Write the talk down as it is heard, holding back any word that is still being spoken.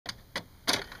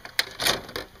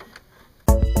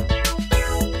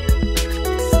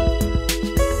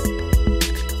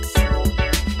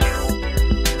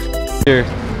Here,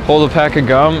 hold a pack of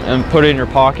gum and put it in your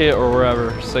pocket or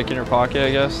wherever. Stick in your pocket,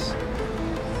 I guess.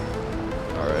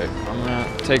 All right, I'm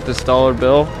gonna take this $1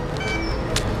 bill,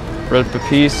 rip a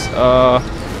piece.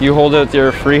 You hold it with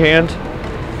your free hand.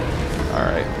 All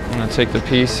right, I'm gonna take the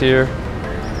piece here.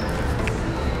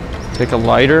 Take a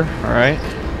lighter, all right.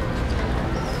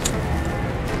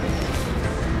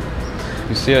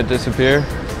 You see it disappear?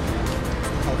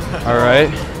 All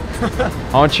right.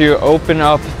 I want you to open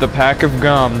up the pack of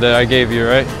gum that I gave you,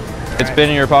 right? It's been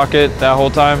in your pocket that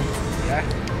whole time?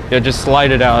 Yeah, just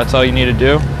slide it out. That's all you need to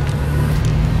do.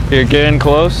 Here, get in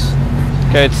close.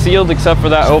 Okay, it's sealed except for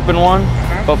that open one,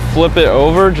 but flip it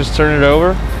over, just turn it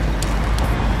over.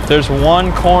 There's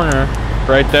one corner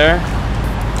right there,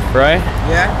 right?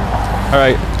 Yeah. All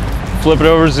right, flip it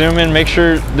over, zoom in, make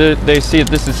sure that they see it.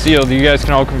 This is sealed. You guys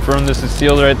can all confirm this is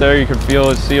sealed right there. You can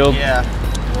feel it's sealed. Yeah.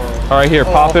 All right, here,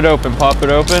 pop it open, pop it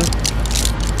open.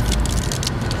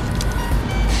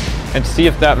 And see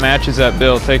if that matches that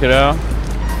bill. Take it out.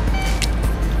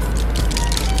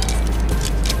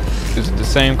 Is it the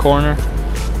same corner?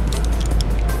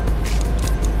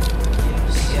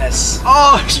 Yes.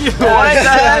 Oh, shoot.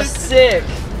 That's sick.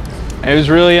 It was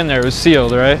really in there. It was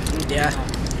sealed, right? Yeah.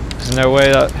 There's no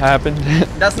way that happened.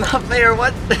 That's not fair.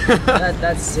 What?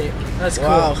 That's sick. That's cool.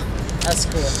 Wow. That's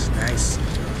cool. Nice.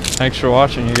 Thanks for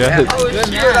watching, you guys. Oh, good,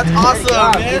 shit. That's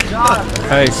awesome, man. Good job.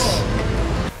 Thanks.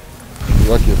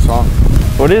 You like your song?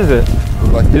 What is it?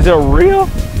 Like Is it real?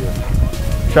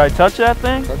 Yeah. Should I touch that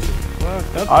thing? Touch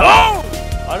it.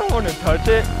 I don't want to touch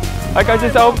it. Like I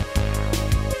just